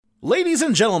Ladies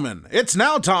and gentlemen, it's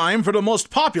now time for the most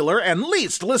popular and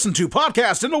least listened to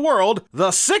podcast in the world,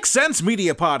 the Sixth Sense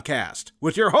Media Podcast,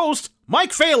 with your host,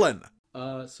 Mike Phelan.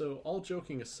 So all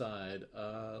joking aside,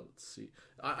 let's see.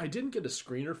 I didn't get a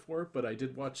screener for it, but I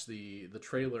did watch the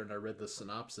trailer and I read the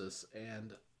synopsis.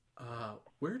 And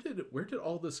where did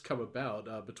all this come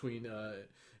about between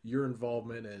your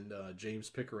involvement and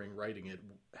James Pickering writing it?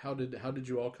 How did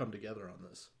you all come together on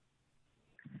this?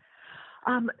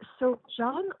 So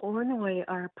John Ornoy,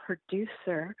 our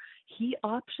producer, he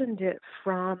optioned it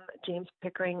from James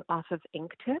Pickering off of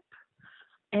Inktip.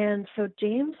 And so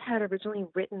James had originally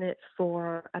written it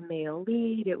for a male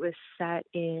lead. It was set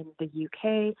in the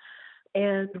UK.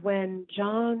 And when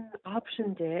John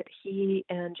optioned it, he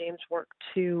and James worked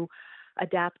to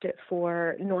adapt it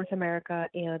for North America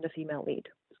and a female lead.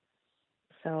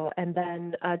 So, and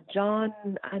then John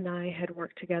and I had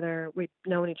worked together. We'd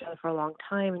known each other for a long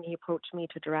time, and he approached me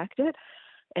to direct it.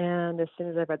 And as soon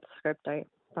as I read the script, I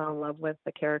fell in love with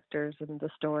the characters and the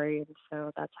story. And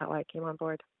so that's how I came on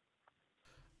board.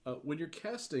 When you're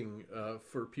casting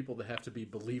for people that have to be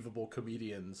believable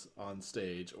comedians on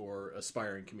stage or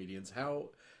aspiring comedians, how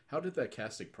did that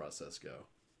casting process go?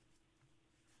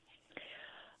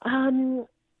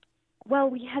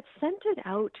 Well, we had sent it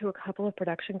out to a couple of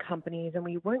production companies, and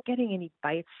we weren't getting any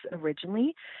bites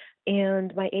originally.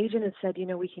 And my agent had said,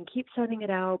 we can keep sending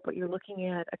it out, but you're looking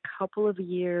at a couple of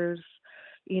years,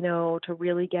 to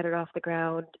really get it off the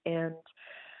ground. And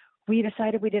we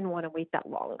decided we didn't want to wait that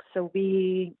long. So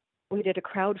we did a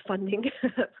crowdfunding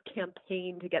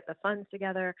campaign to get the funds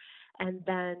together. And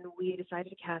then we decided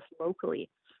to cast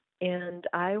locally. And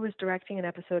I was directing an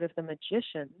episode of The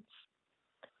Magicians.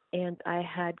 And I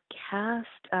had cast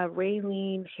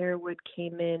Raylene Harewood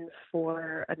came in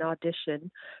for an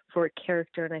audition for a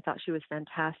character, and I thought she was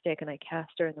fantastic, and I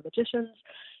cast her in The Magicians.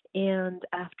 And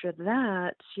after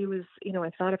that, she was,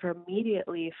 I thought of her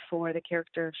immediately for the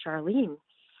character of Charlene.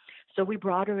 So we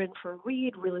brought her in for a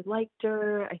read, really liked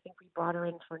her. I think we brought her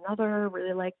in for another,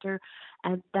 really liked her.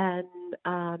 And then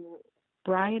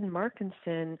Brian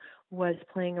Markinson was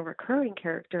playing a recurring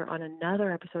character on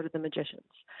another episode of The Magicians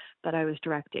that I was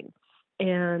directing.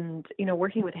 And,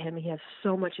 working with him, he has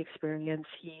so much experience.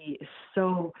 He is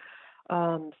so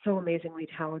amazingly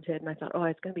talented. And I thought,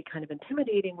 it's going to be kind of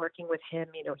intimidating working with him.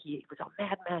 He was on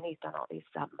Mad Men. He's done all these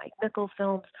Mike Nichols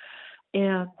films.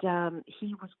 And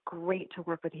he was great to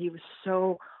work with. He was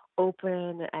so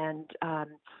open and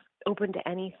open to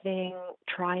anything,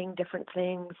 trying different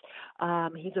things.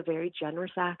 He's a very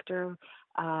generous actor.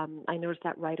 I noticed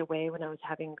that right away when I was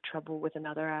having trouble with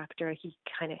another actor. He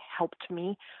kind of helped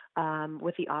me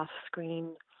with the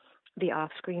off-screen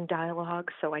dialogue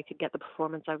so I could get the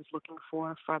performance I was looking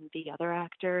for from the other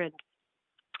actor. And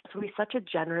so he's such a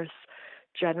generous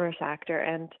actor.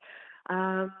 And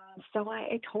so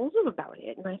I told him about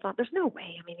it, and I thought, there's no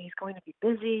way. I mean, he's going to be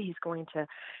busy. He's going to,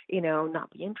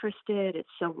 not be interested. It's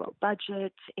so low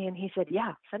budget. And he said,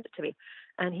 yeah, send it to me.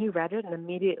 And he read it and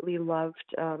immediately loved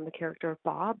the character of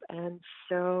Bob. And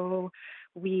so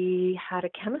we had a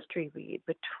chemistry read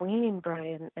between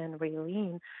Brian and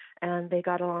Raylene, and they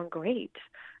got along great.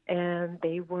 And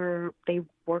they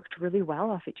worked really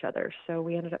well off each other. So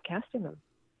we ended up casting them.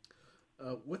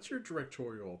 What's your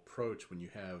directorial approach when you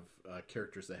have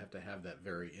characters that have to have that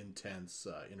very intense,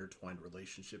 intertwined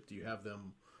relationship? Do you have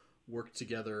them work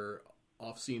together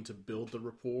off-scene to build the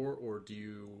rapport, or do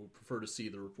you prefer to see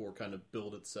the rapport kind of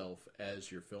build itself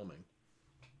as you're filming?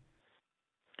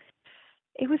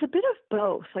 It was a bit of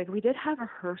both. Like, we did have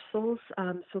rehearsals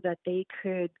so that they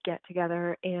could get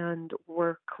together and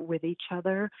work with each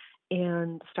other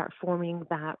and start forming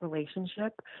that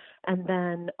relationship. And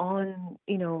then on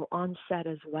set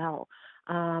as well.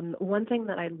 One thing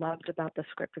that I loved about the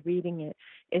script, reading it,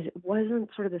 is it wasn't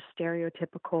sort of the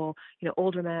stereotypical,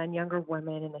 older man, younger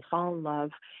woman, and they fall in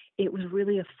love. It was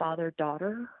really a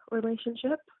father-daughter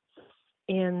relationship.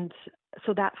 And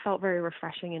so that felt very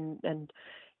refreshing and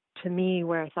to me,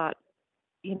 where I thought,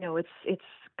 it's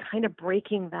kind of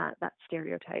breaking that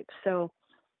stereotype. So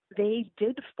they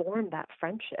did form that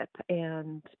friendship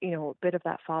and, a bit of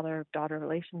that father-daughter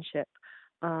relationship,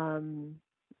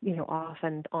 off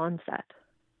and on set.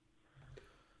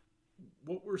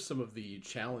 What were some of the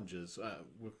challenges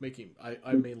with making,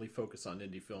 I mainly focus on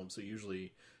indie films, so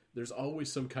usually there's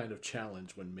always some kind of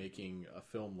challenge when making a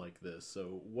film like this.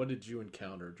 So what did you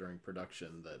encounter during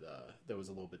production that was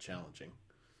a little bit challenging?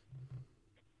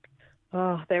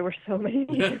 Oh, there were so many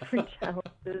different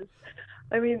challenges.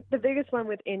 I mean, the biggest one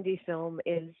with indie film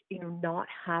is, not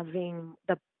having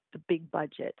the big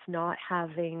budgets, not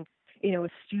having, a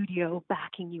studio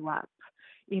backing you up,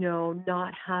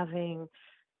 not having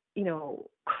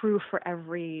crew for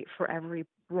every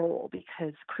role,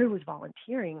 because crew was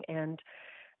volunteering. And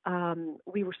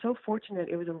we were so fortunate.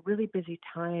 It was a really busy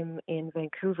time in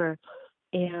Vancouver,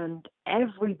 and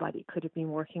everybody could have been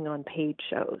working on paid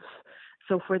shows.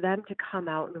 So for them to come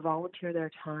out and volunteer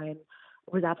their time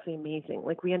was absolutely amazing.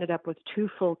 Like, we ended up with 2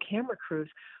 full camera crews,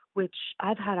 which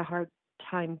I've had a hard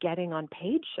time getting on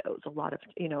paid shows a lot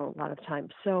of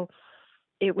times. So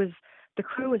it was, the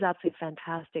crew was absolutely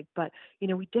fantastic, but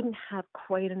we didn't have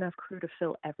quite enough crew to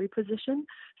fill every position.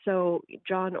 So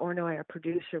John Ornoy, our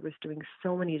producer, was doing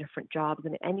so many different jobs,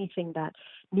 and anything that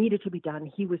needed to be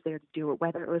done, he was there to do it,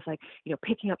 whether it was like,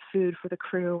 picking up food for the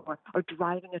crew, or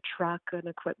driving a truck, an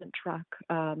equipment truck.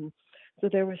 So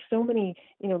there were so many,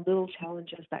 little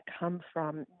challenges that come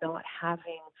from not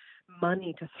having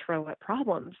money to throw at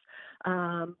problems.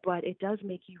 But it does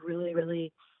make you really,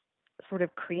 really sort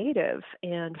of creative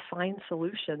and find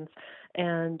solutions.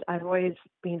 And I've always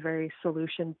been very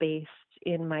solution based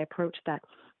in my approach, that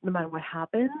no matter what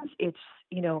happens, it's,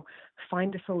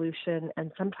 find a solution,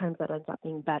 and sometimes that ends up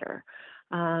being better.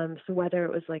 So whether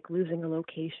it was like losing a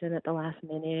location at the last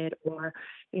minute, or,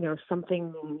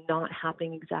 something not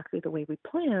happening exactly the way we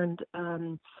planned,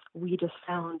 we just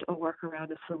found a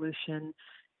workaround, a solution.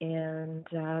 And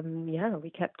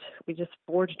we just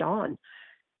forged on.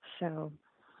 So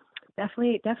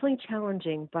definitely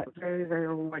challenging, but very, very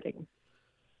rewarding.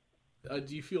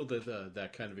 Do you feel that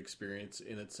that kind of experience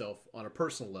in itself, on a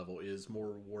personal level, is more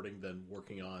rewarding than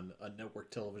working on a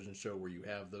network television show where you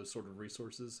have those sort of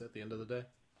resources at the end of the day?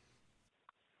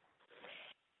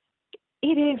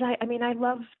 It is. I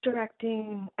love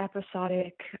directing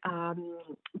episodic,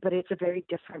 but it's a very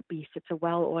different beast. It's a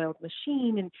well-oiled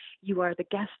machine, and you are the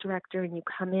guest director, and you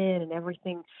come in, and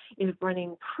everything is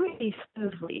running pretty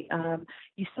smoothly.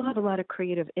 You still have a lot of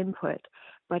creative input,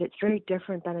 but it's very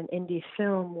different than an indie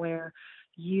film where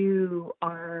you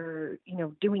are,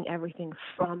 doing everything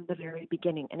from the very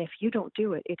beginning. And if you don't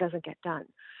do it, it doesn't get done.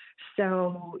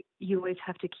 So you always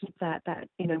have to keep that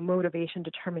motivation,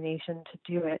 determination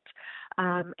to do it.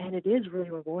 And it is really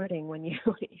rewarding when you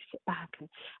sit back and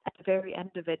at the very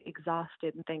end of it,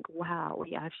 exhausted, and think, wow,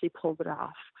 we actually pulled it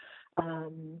off.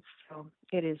 So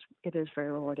it is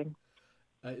very rewarding.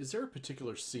 Is there a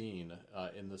particular scene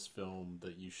in this film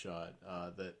that you shot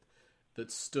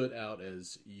that stood out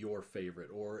as your favorite,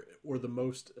 or the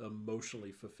most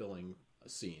emotionally fulfilling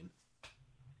scene?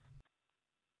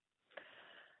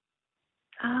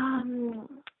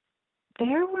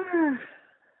 There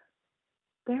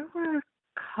were a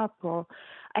couple.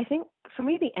 I think for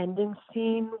me, the ending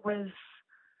scene was,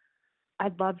 I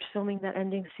loved filming that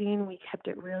ending scene. We kept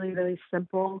it really, really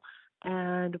simple.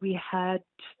 And we had,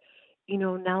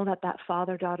 now that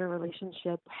father-daughter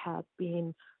relationship had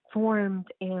been formed,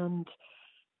 and,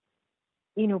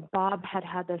 Bob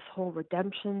had this whole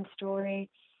redemption story,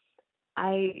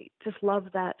 I just love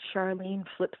that Charlene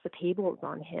flips the tables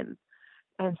on him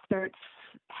and starts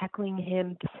heckling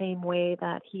him the same way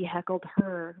that he heckled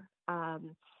her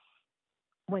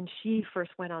when she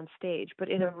first went on stage, but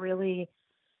in a really,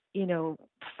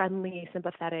 friendly,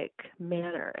 sympathetic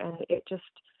manner. And it just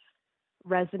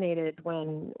resonated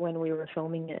when we were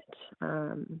filming it,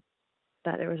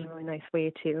 that it was a really nice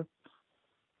way to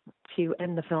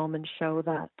end the film and show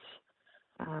that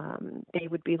they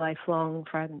would be lifelong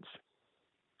friends.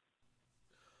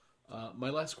 My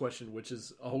last question, which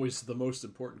is always the most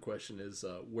important question, is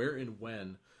where and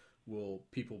when will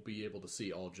people be able to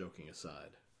see All Joking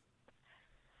Aside?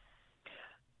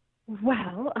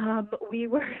 Well, we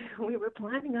were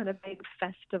planning on a big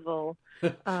festival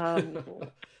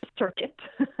circuit.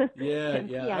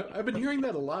 Yeah. I've been hearing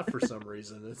that a lot for some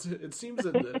reason. It seems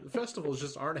that the festivals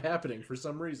just aren't happening for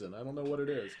some reason. I don't know what it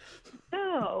is.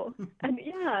 No, and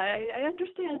I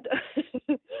understand.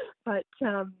 But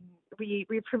we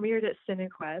premiered at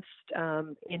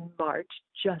CineQuest in March,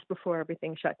 just before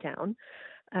everything shut down,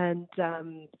 and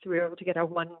so we were able to get our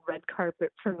one red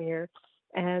carpet premiere.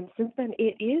 And since then,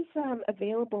 it is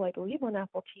available, I believe, on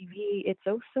Apple TV. It's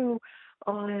also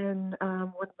on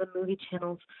one of the movie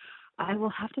channels. I will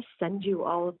have to send you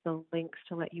all of the links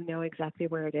to let you know exactly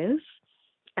where it is.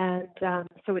 And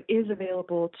so it is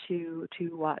available to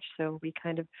watch. So we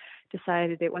kind of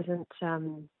decided it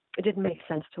didn't make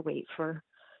sense to wait for,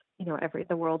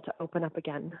 the world to open up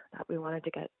again. That we wanted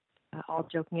to get All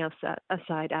Joking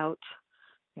Aside out,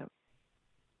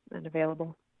 and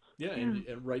available. Yeah,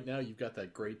 and right now you've got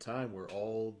that great time where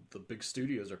all the big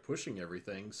studios are pushing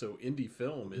everything, so indie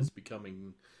film is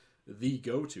becoming the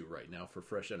go-to right now for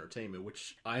fresh entertainment,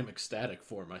 which I'm ecstatic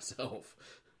for myself.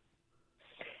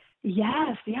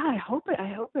 Yes, yeah, I hope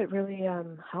it really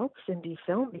helps indie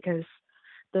film, because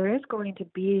there is going to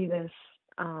be this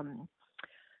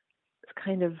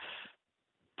kind of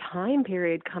time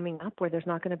period coming up where there's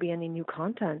not going to be any new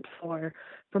content for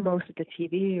most of the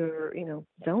TV or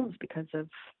films because of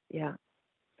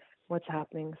what's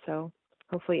happening. So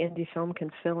hopefully indie film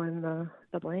can fill in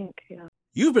the blank. Yeah.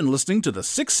 You've been listening to the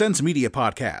Sixth Sense Media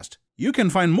Podcast. You can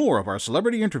find more of our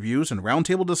celebrity interviews and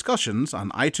roundtable discussions on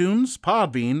iTunes,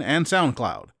 Podbean, and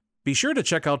SoundCloud. Be sure to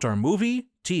check out our movie,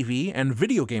 TV, and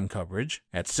video game coverage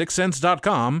at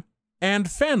sixthsense.com and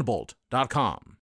fanbolt.com.